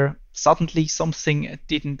where suddenly something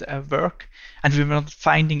didn't work and we were not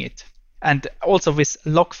finding it. And also with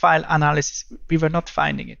log file analysis, we were not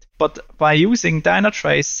finding it. But by using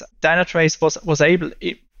Dynatrace was able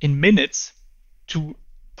in minutes to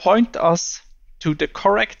point us to the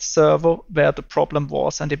correct server where the problem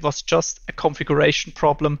was, and it was just a configuration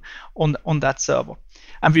problem on that server.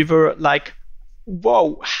 And we were like,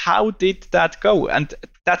 whoa, how did that go? And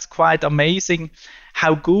that's quite amazing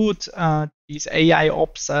how good these AI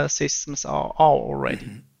ops systems are already.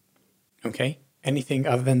 Mm-hmm. Okay. Anything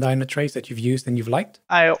other than Dynatrace that you've used and you've liked?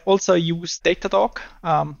 I also use Datadog.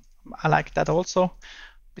 I like that also.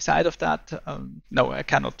 Beside of that, no, I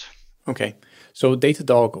cannot. Okay. So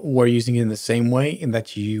Datadog, we're using it in the same way in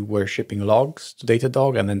that you were shipping logs to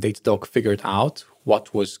Datadog, and then Datadog figured out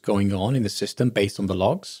what was going on in the system based on the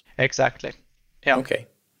logs? Exactly. Yeah. Okay.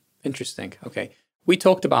 Interesting. Okay. We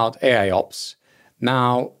talked about AI ops.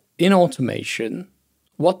 Now, in automation,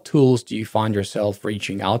 what tools do you find yourself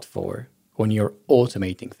reaching out for when you're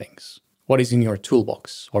automating things? What is in your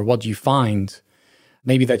toolbox? Or what do you find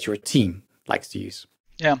maybe that your team likes to use?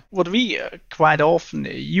 Yeah, what we quite often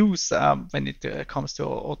use when it comes to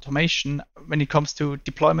automation, when it comes to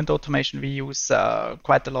deployment automation, we use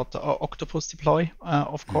quite a lot of Octopus deploy,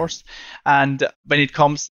 of course. And when it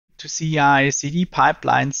comes to CI/CD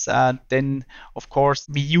pipelines, then of course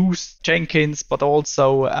we use Jenkins, but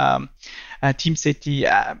also TeamCity,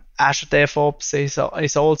 Azure DevOps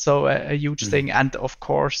is also a huge thing, and of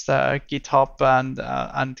course GitHub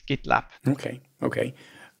and GitLab. Okay.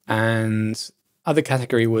 And other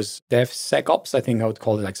category was DevSecOps. I think I would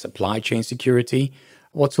call it like supply chain security.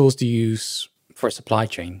 What tools do you use for supply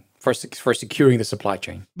chain, for securing the supply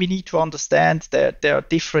chain? We need to understand that there are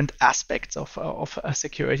different aspects of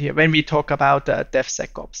security when we talk about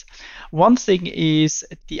DevSecOps. One thing is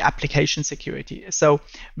the application security. So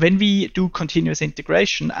when we do continuous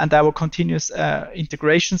integration and our continuous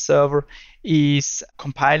integration server is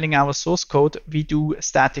compiling our source code, we do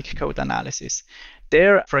static code analysis.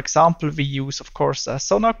 There, for example, we use, of course,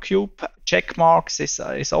 SonarQube. Checkmarks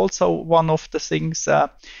is also one of the things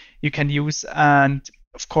you can use. And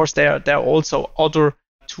of course, there are also other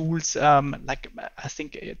tools, like I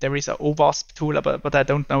think there is an OWASP tool, but I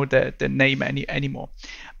don't know the name anymore.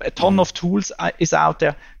 A ton of tools is out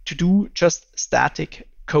there to do just static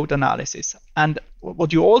code analysis. And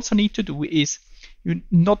what you also need to do is you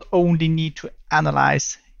not only need to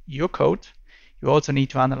analyze your code, you also need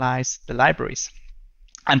to analyze the libraries.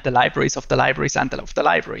 And the libraries of the libraries and of the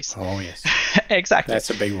libraries. Oh, yes. Exactly.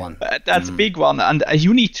 That's a big one. That's a big one. And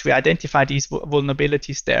you need to identify these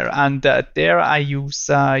vulnerabilities there. And there I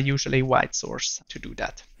use usually white source to do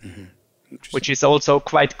that, which is also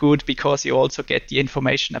quite good because you also get the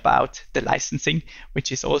information about the licensing,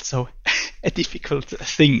 which is also a difficult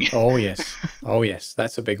thing. Oh, yes.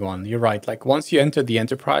 That's a big one. You're right. Like once you enter the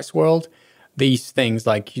enterprise world, these things,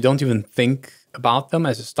 like you don't even think about them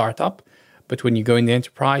as a startup. But when you go in the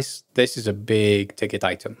enterprise, this is a big ticket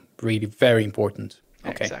item, really very important.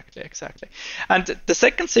 Okay. Exactly. And the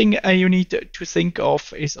second thing you need to think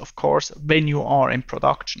of is, of course, when you are in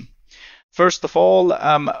production. First of all,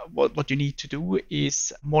 what you need to do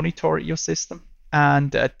is monitor your system.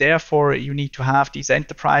 And therefore, you need to have these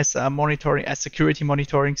enterprise monitoring, security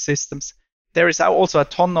monitoring systems. There is also a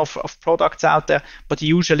ton of products out there, but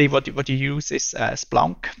usually what you use is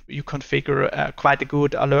Splunk. You configure quite a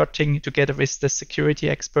good alerting together with the security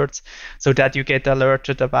experts so that you get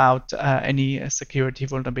alerted about any security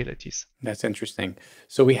vulnerabilities. That's interesting.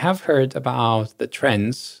 So we have heard about the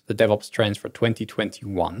trends, the DevOps trends for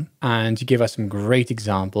 2021, and you give us some great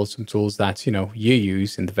examples, some tools that you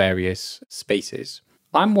use in the various spaces.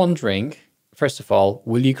 I'm wondering, first of all,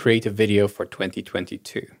 will you create a video for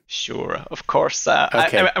 2022? Sure, of course.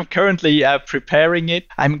 Okay. I'm currently preparing it.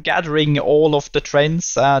 I'm gathering all of the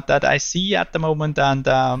trends that I see at the moment, and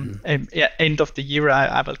end of the year,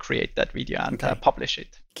 I will create that video and publish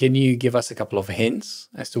it. Can you give us a couple of hints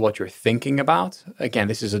as to what you're thinking about? Again,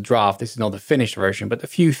 this is a draft. This is not the finished version, but a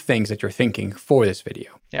few things that you're thinking for this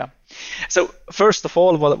video. Yeah. So first of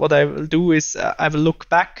all, what I will do is I will look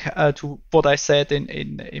back to what I said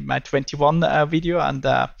in my 21 video, and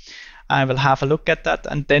I will have a look at that,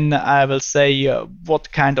 and then I will say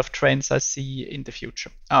what kind of trends I see in the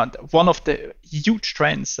future. And one of the huge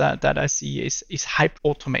trends that I see is hyper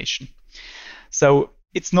automation. So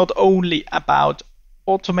it's not only about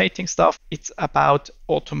automating stuff, it's about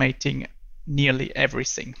automating nearly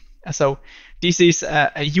everything. So this is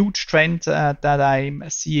a huge trend that I'm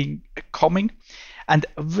seeing coming. And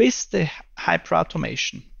with the hyper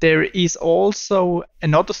automation, there is also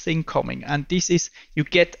another thing coming. And this is you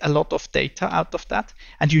get a lot of data out of that,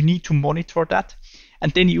 and you need to monitor that.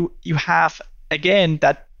 And then you have, again,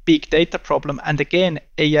 that big data problem. And again,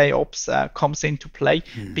 AI ops comes into play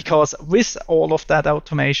because with all of that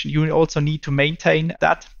automation, you also need to maintain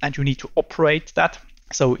that and you need to operate that.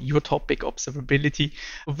 So your topic, observability,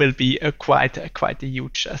 will be quite a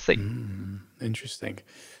huge thing. Interesting.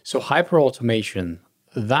 So hyperautomation,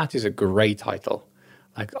 that is a great title.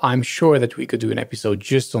 Like, I'm sure that we could do an episode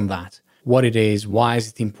just on that. What it is, why is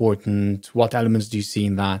it important? What elements do you see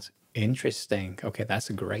in that? Interesting. Okay, that's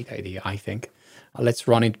a great idea, I think. Let's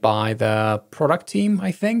run it by the product team,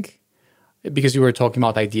 I think. Because you were talking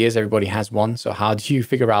about ideas, everybody has one. So how do you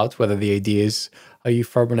figure out whether the ideas, how you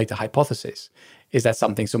formulate a hypothesis? Is that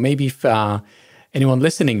something? So maybe if anyone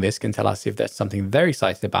listening this can tell us if that's something they're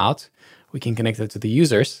excited about, we can connect it to the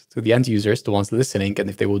users, to the end users, the ones listening, and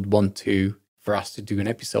if they would want to, for us to do an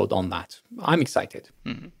episode on that. I'm excited.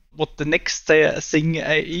 What the next thing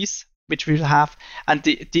is, which we'll have, and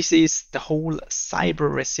this is the whole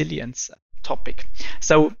cyber resilience topic.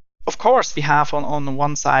 So, of course, we have on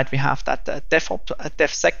one side, we have that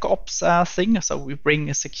DevSecOps thing. So we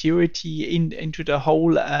bring security into the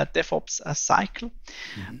whole DevOps cycle.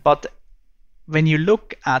 But when you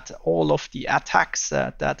look at all of the attacks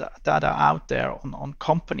that are out there on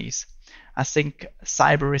companies, I think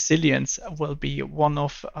cyber resilience will be one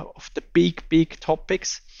of the big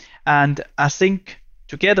topics. And I think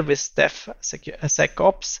together with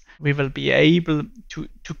DevSecOps, we will be able to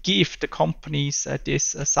give the companies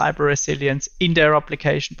this cyber resilience in their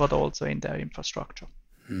application, but also in their infrastructure.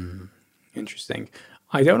 Interesting.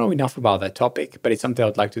 I don't know enough about that topic, but it's something I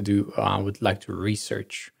would like to do. I would like to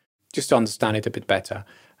research just to understand it a bit better.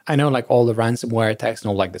 I know like all the ransomware attacks and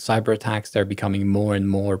all like the cyber attacks, they're becoming more and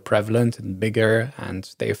more prevalent and bigger, and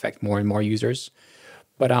they affect more and more users.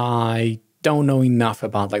 But I don't know enough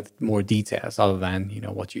about like more details other than,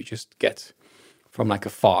 what you just get from like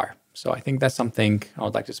afar. So I think that's something I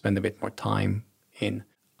would like to spend a bit more time in.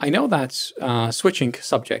 I know that switching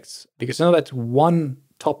subjects, because I know that one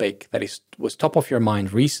topic that was top of your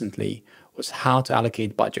mind recently was how to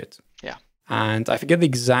allocate budget. Yeah. And I forget the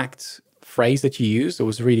exact phrase that you used. It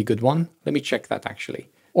was a really good one. Let me check that actually.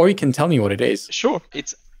 Or you can tell me what it is. Sure.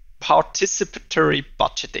 It's participatory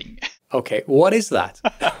budgeting. Okay, what is that?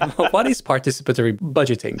 What is participatory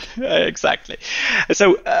budgeting? Exactly.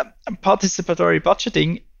 So participatory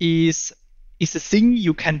budgeting is a thing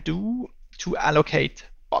you can do to allocate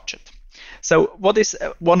budget. So what is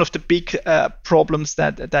one of the big problems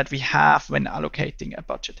that we have when allocating a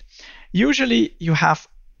budget? Usually you have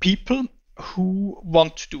people who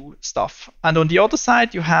want to do stuff. And on the other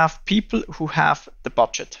side, you have people who have the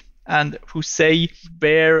budget and who say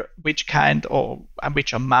which kind or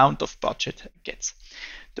which amount of budget gets.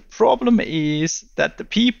 The problem is that the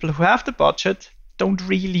people who have the budget don't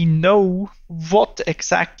really know what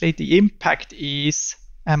exactly the impact is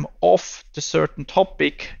of the certain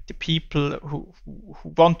topic the people who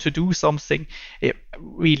want to do something it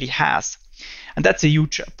really has. And that's a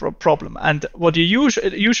huge problem. And what you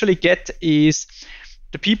usually get is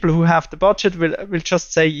the people who have the budget will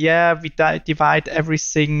just say, yeah, we divide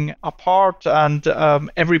everything apart and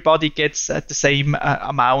everybody gets the same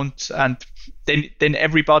amount, and then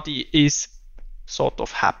everybody is sort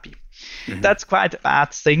of happy. Mm-hmm. That's quite a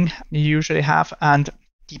bad thing you usually have. And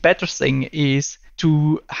the better thing is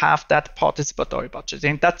to have that participatory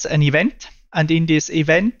budgeting. That's an event. And in this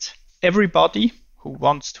event, everybody who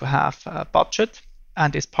wants to have a budget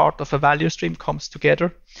and is part of a value stream comes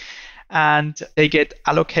together, and they get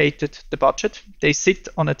allocated the budget. They sit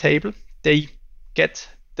on a table, they get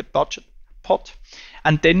the budget pot,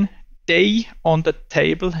 and then they on the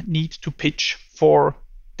table need to pitch for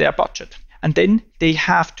their budget. And then they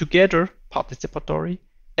have together, participatory,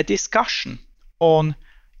 a discussion on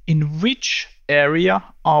in which area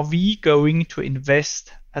are we going to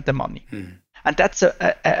invest the money. And that's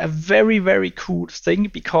a very, very cool thing,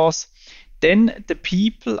 because then the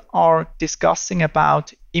people are discussing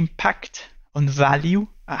about impact on value,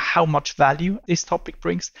 how much value this topic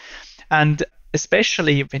brings. And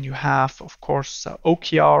especially when you have, of course,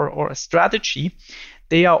 OKR or a strategy,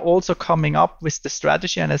 they are also coming up with the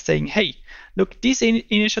strategy and are saying, hey, look, this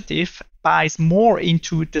initiative buys more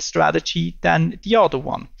into the strategy than the other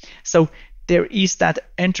one. So there is that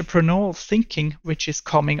entrepreneurial thinking which is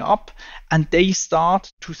coming up, and they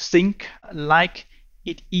start to think like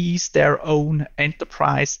it is their own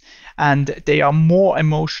enterprise, and they are more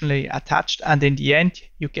emotionally attached, and in the end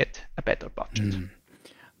you get a better budget.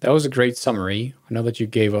 That was a great summary. I know that you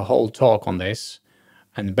gave a whole talk on this,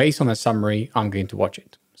 and based on that summary, I'm going to watch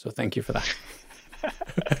it. So thank you for that.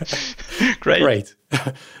 Great.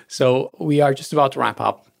 So we are just about to wrap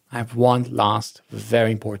up. I have one last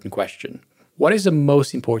very important question. What is the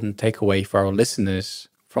most important takeaway for our listeners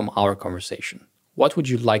from our conversation? What would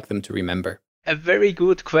you like them to remember? A very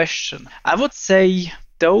good question. I would say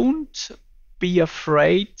don't be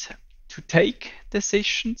afraid to take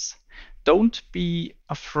decisions. Don't be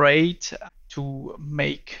afraid to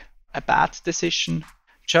make a bad decision.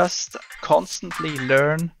 Just constantly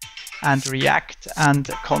learn and react and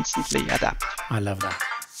constantly adapt. I love that.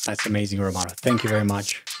 That's amazing, Romano. Thank you very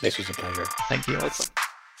much. This was a pleasure. Thank you also.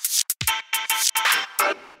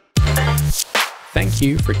 Thank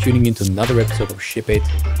you for tuning into another episode of Ship It.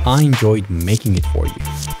 I enjoyed making it for you.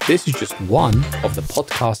 This is just one of the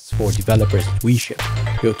podcasts for developers that we ship.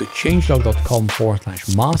 Go to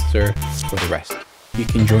changelog.com/master for the rest. You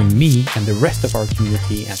can join me and the rest of our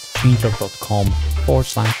community at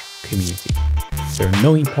changelog.com/community. There are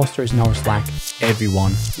no imposters in our Slack.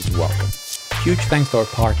 Everyone is welcome. Huge thanks to our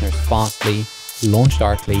partners Fastly,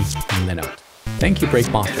 LaunchDarkly, and Linode. Thank you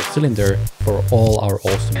Breakmaster Cylinder for all our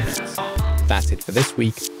awesome leads. That's it for this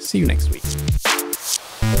week. See you next week.